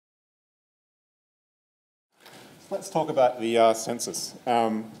Let's talk about the census.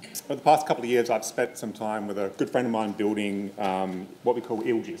 Over the past couple of years, I've spent some time with a good friend of mine building what we call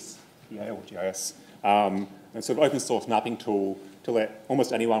ILGIS, E-A-L-G-I-S, a sort of open source mapping tool to let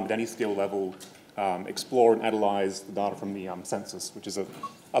almost anyone with any skill level explore and analyze the data from the census, which is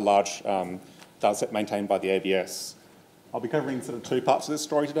a large data set maintained by the ABS. I'll be covering sort of two parts of this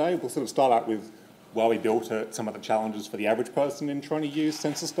story today. We'll sort of start out with why we built it, some of the challenges for the average person in trying to use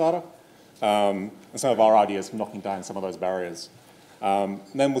census data, and some of our ideas for knocking down some of those barriers. And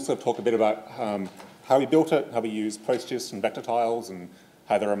then we'll sort of talk a bit about how we built it, how we use PostGIS and vector tiles, and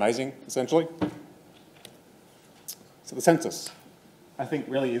how they're amazing, essentially. So the census, I think,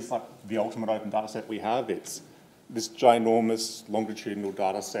 really is like the ultimate open data set we have. It's this ginormous longitudinal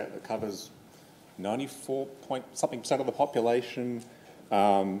data set that covers 94-point-something% of the population.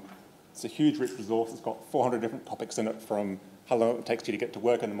 It's a huge, rich resource. It's got 400 different topics in it, from how long it takes you to get to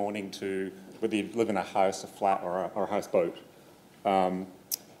work in the morning to whether you live in a house, a flat, or a houseboat.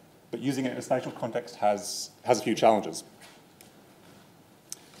 But using it in a spatial context has a few challenges.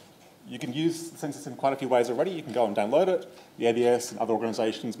 You can use the census in quite a few ways already. You can go and download it. The ABS and other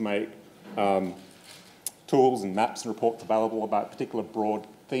organisations make tools and maps and reports available about particular broad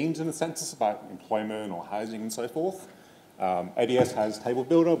themes in the census, about employment or housing and so forth. ABS has Table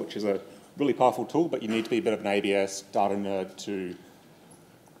Builder, which is a really powerful tool, but you need to be a bit of an ABS data nerd to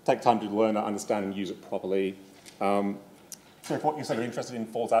take time to learn it, understand, and use it properly. So if what you're sort of interested in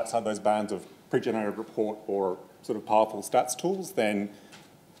falls outside those bands of pre-generated report or sort of powerful stats tools, then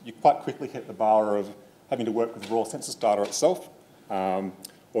you quite quickly hit the bar of having to work with raw census data itself,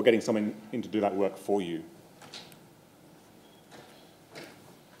 or getting someone in to do that work for you.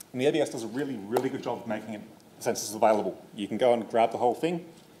 And the ABS does a really, really good job of making it census available. You can go and grab the whole thing.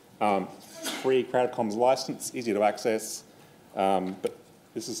 Free Creative Commons license, easy to access, but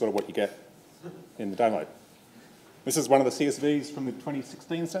this is sort of what you get in the download. This is one of the CSVs from the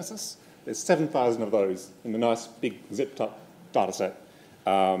 2016 census. There's 7,000 of those in the nice big zipped up data set.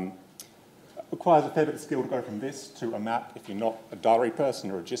 It requires a fair bit of skill to go from this to a map if you're not a diary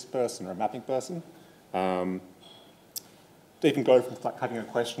person or a GIS person or a mapping person. To even go from like having a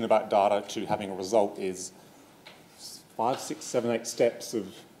question about data to having a result is 5, 6, 7, 8 steps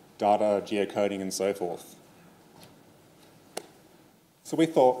of data, geocoding, and so forth. So we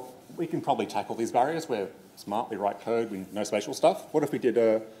thought we can probably tackle these barriers. We're smart, we write code, we know spatial stuff. What if we did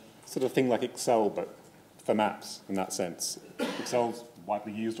a sort of thing like Excel, but for maps in that sense? Excel's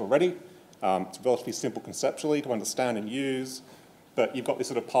widely used already. It's relatively simple conceptually to understand and use, but you've got these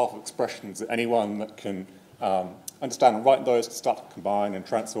sort of powerful expressions that anyone that can understand and write those can start to combine and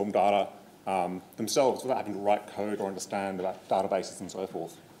transform data themselves without having to write code or understand about databases and so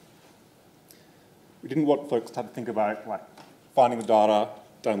forth. We didn't want folks to have to think about like finding the data,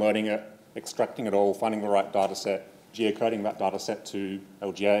 downloading it, extracting it all, finding the right data set, geocoding that data set to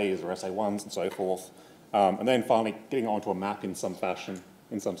LGAs or SA1s and so forth, and then finally getting onto a map in some fashion,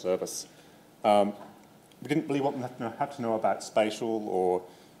 in some service. We didn't really want them to have to know about spatial or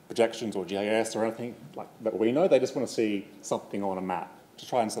projections or GIS or anything like that we know. They just want to see something on a map to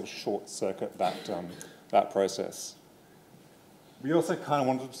try and sort of short-circuit that process. We also kind of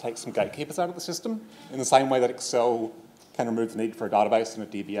wanted to take some gatekeepers out of the system in the same way that Excel can remove the need for a database and a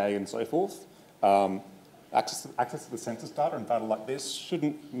DBA and so forth. Access to the census data and data like this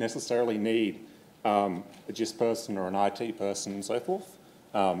shouldn't necessarily need a GIS person or an IT person and so forth.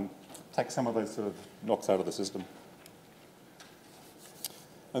 Take some of those sort of knocks out of the system.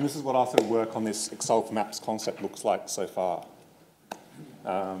 And this is what our sort of work on this Excel for Maps concept looks like so far.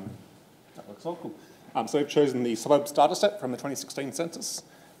 That looks all cool. So we've chosen the suburbs data set from the 2016 census,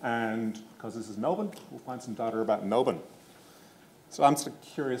 and because this is Melbourne, we'll find some data about Melbourne. So I'm sort of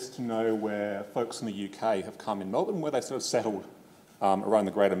curious to know where folks in the UK have come in Melbourne, where they sort of settled around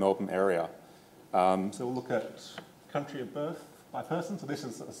the greater Melbourne area. So we'll look at country of birth by person. So this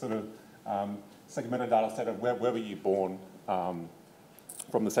is a sort of segmented data set of where were you born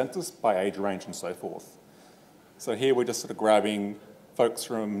from the census by age range and so forth. So here we're just sort of grabbing folks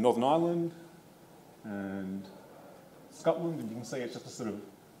from Northern Ireland and Scotland, and you can see it's just a sort of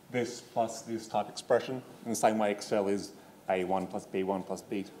this plus this type expression in the same way Excel is A1 plus B1 plus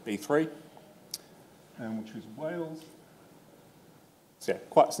B3. And we'll choose Wales. So yeah,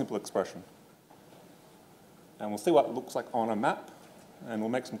 quite a simple expression. And we'll see what it looks like on a map, and we'll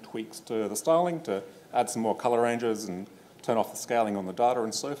make some tweaks to the styling to add some more colour ranges and turn off the scaling on the data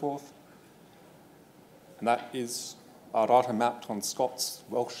and so forth. And that is our data mapped on Scots,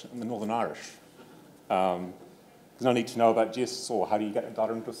 Welsh, and the Northern Irish. There's no need to know about GIS or how do you get the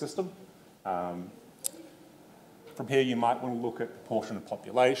data into a system. For From here, you might want to look at proportion of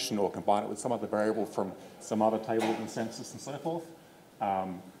population or combine it with some other variable from some other table in the census and so forth.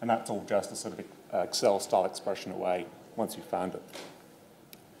 And that's all just a sort of Excel-style expression away once you've found it.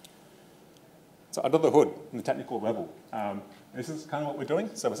 So under the hood, in the technical level, this is kind of what we're doing.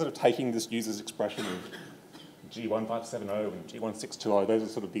 So we're sort of taking this user's expression of G1570 and G1620, those are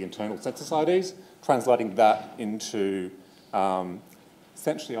sort of the internal census IDs, translating that into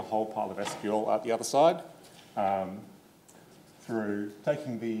essentially a whole pile of SQL at the other side, through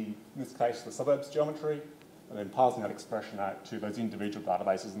taking in this case, the suburbs geometry, and then parsing that expression out to those individual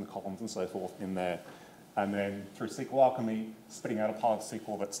databases and the columns and so forth in there. And then through SQL alchemy, spitting out a pile of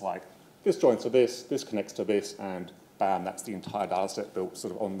SQL that's like, this joins to this connects to this, and bam, that's the entire data set built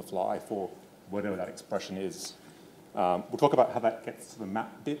sort of on the fly for whatever that expression is. We'll talk about how that gets to the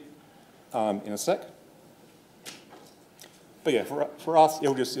map bit in a sec. But yeah, for us,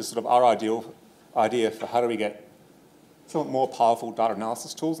 ILGIS is sort of our idea for how do we get somewhat more powerful data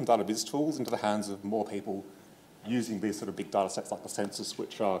analysis tools and data viz tools into the hands of more people using these sort of big data sets like the census,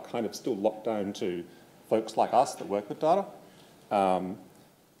 which are kind of still locked down to folks like us that work with data.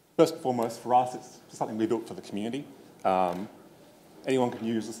 First and foremost, for us, it's something we built for the community. Anyone can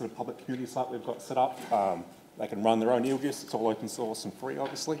use the sort of public community site we've got set up. They can run their own ILGIS. It's all open source and free,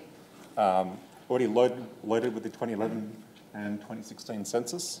 obviously. Already loaded with the 2011 and 2016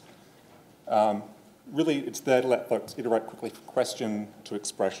 census. Really, it's there to let folks iterate quickly from question to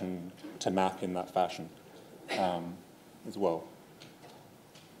expression to map in that fashion as well.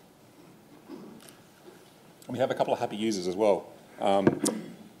 And we have a couple of happy users as well.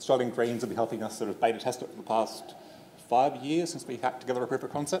 Australian Greens have been helping us sort of beta test it for the past 5 years since we hacked together a proof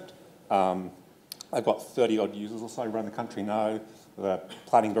of concept. I've got 30-odd users or so around the country now that are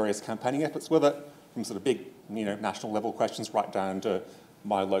planning various campaigning efforts with it, from sort of big, national level questions right down to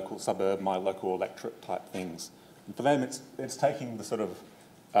my local suburb, my local electorate type things. And for them, it's taking the sort of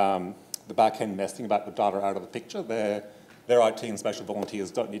the back-end messing about the data out of the picture. Their IT and spatial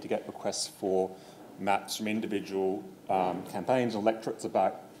volunteers don't need to get requests for maps from individual campaigns or electorates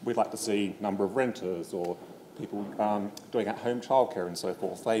about, we'd like to see number of renters or people doing at-home childcare and so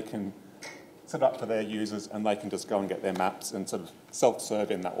forth. They can set up for their users and they can just go and get their maps and sort of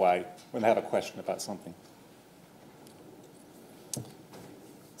self-serve in that way when they have a question about something.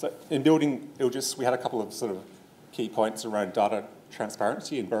 So in building ILGIS, we had a couple of sort of key points around data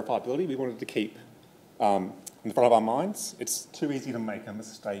transparency and verifiability we wanted to keep in front of our minds. It's too easy to make a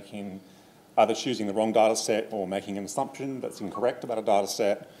mistake in either choosing the wrong data set or making an assumption that's incorrect about a data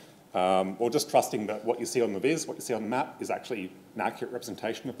set, or just trusting that what you see on the viz, what you see on the map, is actually an accurate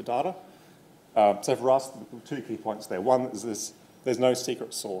representation of the data. So for us, the 2 key points there. One is there's no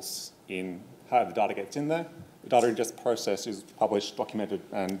secret source in how the data gets in there. The data ingest process is published, documented,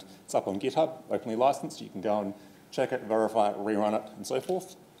 and it's up on GitHub, openly licensed. You can go and check it, verify it, rerun it, and so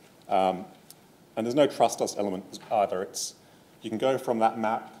forth. And there's no trust us element either. You can go from that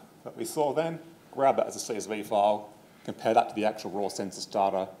map that we saw then, grab that as a CSV file, compare that to the actual raw census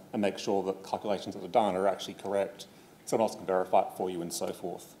data, and make sure that calculations that are done are actually correct. Someone else can verify it for you, and so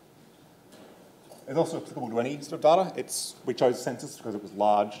forth. It's also applicable to any sort of data. We chose census because it was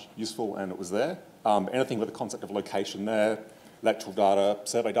large, useful, and it was there. Anything with the concept of location there, electoral data,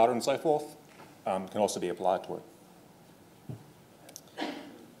 survey data, and so forth, can also be applied to it.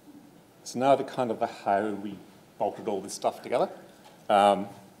 So now the kind of how we bolted all this stuff together.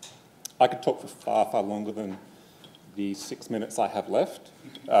 I could talk for far, far longer than the 6 minutes I have left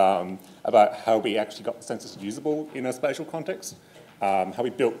about how we actually got the census usable in a spatial context, how we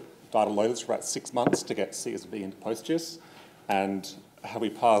built data loaders for about 6 months to get CSV into PostGIS, and how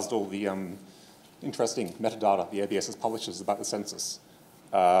we parsed all the interesting metadata the ABS publishes about the census.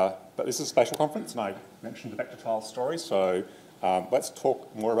 But this is a spatial conference, and I mentioned the vector tiles story, so let's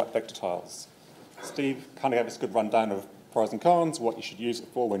talk more about vector tiles. Steve kind of gave us a good rundown of pros and cons, what you should use it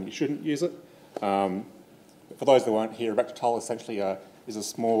for, when you shouldn't use it. But for those that weren't here, a vector tile essentially is a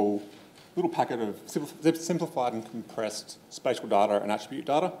small little packet of simplified and compressed spatial data and attribute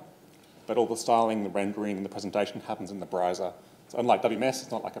data, but all the styling, the rendering, and the presentation happens in the browser. So unlike WMS,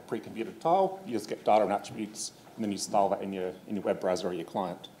 it's not like a pre-computed tile. You just get data and attributes, and then you style that in your web browser or your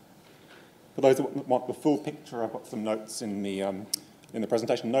client. For those that want the full picture, I've got some notes in the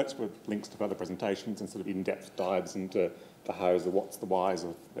presentation notes with links to further presentations and sort of in-depth dives into the hows, the whats, the whys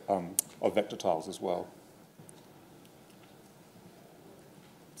of vector tiles as well.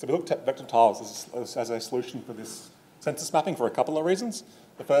 So we looked at vector tiles as a solution for this census mapping for a couple of reasons.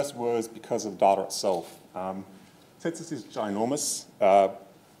 The first was because of data itself. Census is ginormous,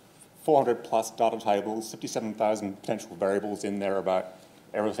 400 plus data tables, 57,000 potential variables in there about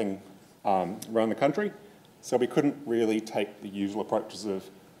everything around the country. So we couldn't really take the usual approaches of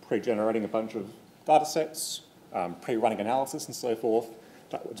pre-generating a bunch of data sets, pre-running analysis and so forth.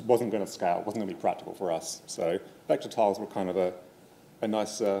 That wasn't going to scale, wasn't going to be practical for us. So vector tiles were kind of a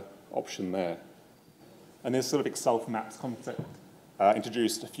nice option there. And this sort of Excel for maps concept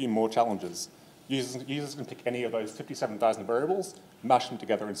introduced a few more challenges. Users can pick any of those 57,000 variables, mash them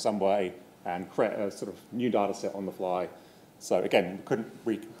together in some way, and create a sort of new data set on the fly. So again, we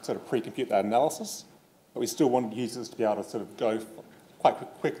couldn't sort of pre-compute that analysis, but we still wanted users to be able to sort of go quite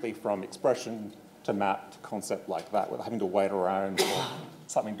quickly from expression to map to concept like that without having to wait around for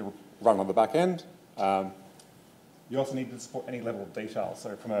something to run on the back end. You also need to support any level of detail.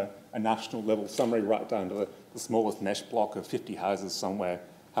 So from a national level summary right down to the smallest mesh block of 50 houses somewhere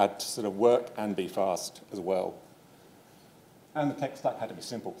had to sort of work and be fast as well. And the tech stack had to be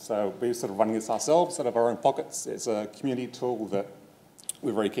simple. So we were sort of running this ourselves out of our own pockets. It's a community tool that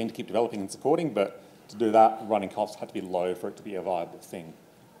we're very keen to keep developing and supporting, but to do that, running costs had to be low for it to be a viable thing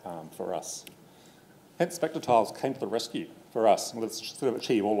for us. Hence, vector tiles came to the rescue for us, and let's sort of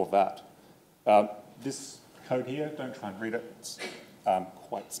achieve all of that. This code here, don't try and read it, it's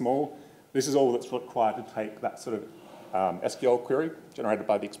quite small. This is all that's required to take that sort of SQL query generated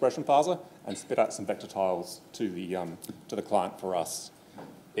by the expression parser and spit out some vector tiles to the client for us.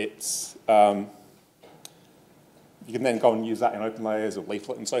 It's you can then go and use that in open layers or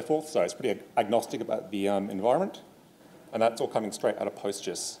leaflet and so forth, so it's pretty agnostic about the environment, and that's all coming straight out of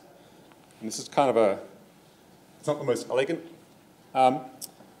PostGIS. And this is kind of it's not the most elegant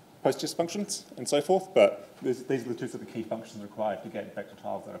PostGIS functions and so forth, but these are the two sort of key functions required to get vector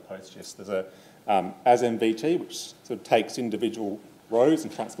tiles out of PostGIS. There's a asMVT, which sort of takes individual rows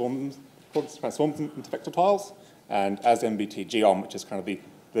and transforms them into vector tiles, and asMVT geom, which is kind of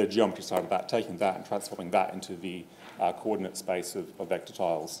the geometry side of that, taking that and transforming that into the coordinate space of vector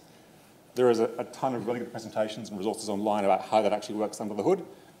tiles. There is a ton of really good presentations and resources online about how that actually works under the hood.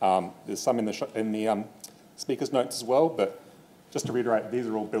 There's some in the speaker's notes as well, but just to reiterate, these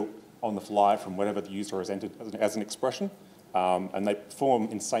are all built on the fly from whatever the user has entered as an expression, and they perform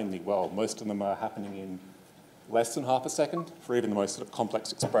insanely well. Most of them are happening in less than half a second for even the most sort of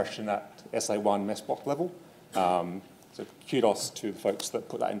complex expression at SA1 mesh block level. So kudos to the folks that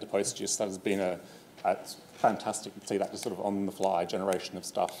put that into PostGIS. That has been it's fantastic to see that just sort of on the fly generation of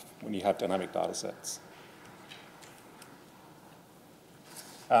stuff when you have dynamic data sets.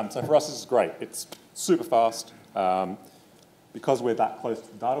 So for us, this is great. It's super fast. Because we're that close to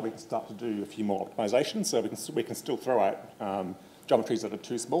the data, we can start to do a few more optimizations. So we can still throw out geometries that are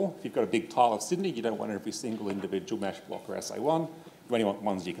too small. If you've got a big tile of Sydney, you don't want every single individual mesh block or SA1. You only want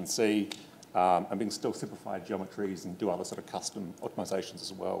ones you can see. And we can still simplify geometries and do other sort of custom optimizations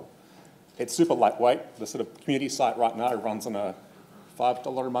as well. It's super lightweight. The sort of community site right now runs on a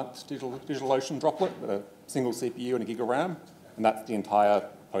 $5 a month DigitalOcean droplet with a single CPU and a gig of RAM. And that's the entire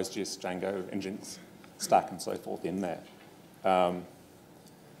PostGIS, Django, engines stack and so forth in there.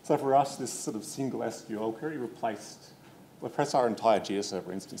 So for us, this sort of single SQL query replaced our entire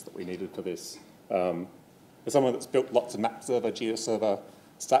GeoServer instance that we needed for this. For someone that's built lots of map server, GeoServer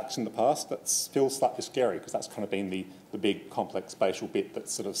stacks in the past, that feels slightly scary because that's kind of been the big complex spatial bit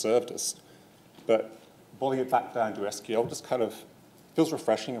that's sort of served us. But boiling it back down to SQL just kind of feels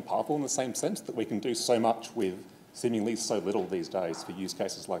refreshing and powerful in the same sense that we can do so much with seemingly so little these days for use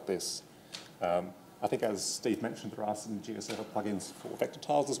cases like this. I think, as Steve mentioned, there are some GeoServer plugins for vector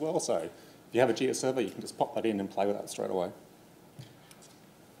tiles as well. So if you have a GeoServer, you can just pop that in and play with that straight away.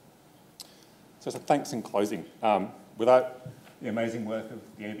 So thanks in closing. Without the amazing work of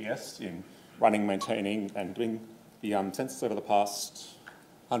the ABS in running, maintaining, and doing the census over the past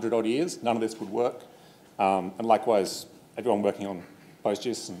 100-odd years, none of this would work. And likewise, everyone working on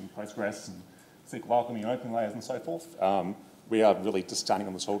PostGIS and Postgres and SQL alchemy and open layers and so forth, we are really just standing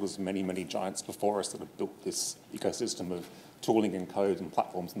on the shoulders of many, many giants before us that have built this ecosystem of tooling and code and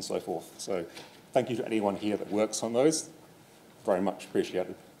platforms and so forth. So thank you to anyone here that works on those. Very much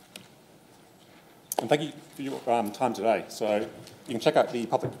appreciated. And thank you for your time today. So you can check out the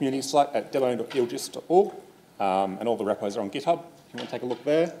public community site at demo.eelgis.org, and all the repos are on GitHub if you want to take a look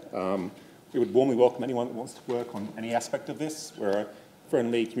there. We would warmly welcome anyone that wants to work on any aspect of this. We're a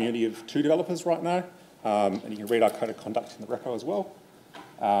friendly community of 2 developers right now. And you can read our code of conduct in the repo as well.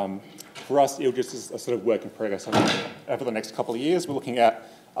 For us, EelGIS is a sort of work in progress. Over the next couple of years, we're looking at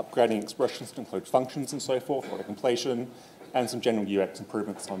upgrading expressions to include functions and so forth, auto completion, and some general UX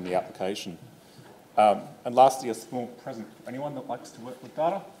improvements on the application. And lastly, a small present for anyone that likes to work with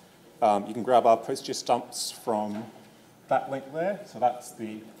data. You can grab our PostGIS dumps from that link there. So that's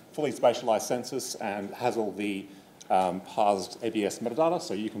the fully spatialized census and has all the parsed ABS metadata,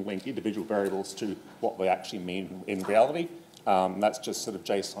 so you can link individual variables to what they actually mean in reality. That's just sort of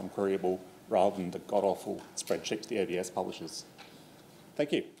JSON queryable rather than the god-awful spreadsheets the ABS publishes.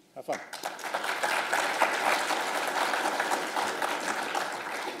 Thank you. Have fun.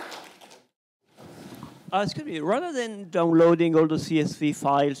 Excuse me, rather than downloading all the CSV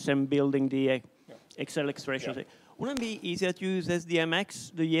files and building the Excel expressions, wouldn't it be easier to use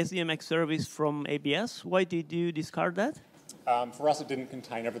SDMX, the SDMX service from ABS? Why did you discard that? For us, it didn't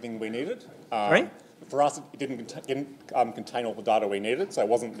contain everything we needed. Right? For us, it didn't contain all the data we needed, so it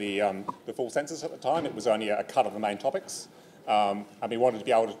wasn't the full census at the time. It was only a cut of the main topics. And we wanted to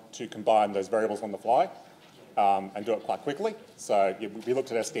be able to combine those variables on the fly and do it quite quickly. So we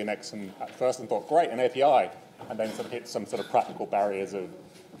looked at SDMX at first and thought, great, an API, and then sort of hit some sort of practical barriers of,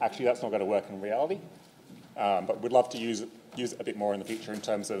 actually, that's not going to work in reality. But we'd love to use it a bit more in the future in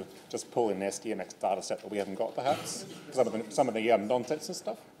terms of just pulling an SDMX data set that we haven't got, perhaps. Some of the non-census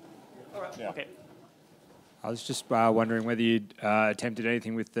stuff. All right. Okay. I was just wondering whether you'd attempted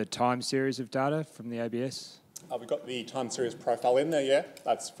anything with the time series of data from the ABS? We've got the time series profile in there, yeah.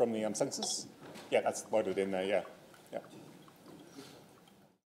 That's from the census. Yeah, that's loaded in there, yeah.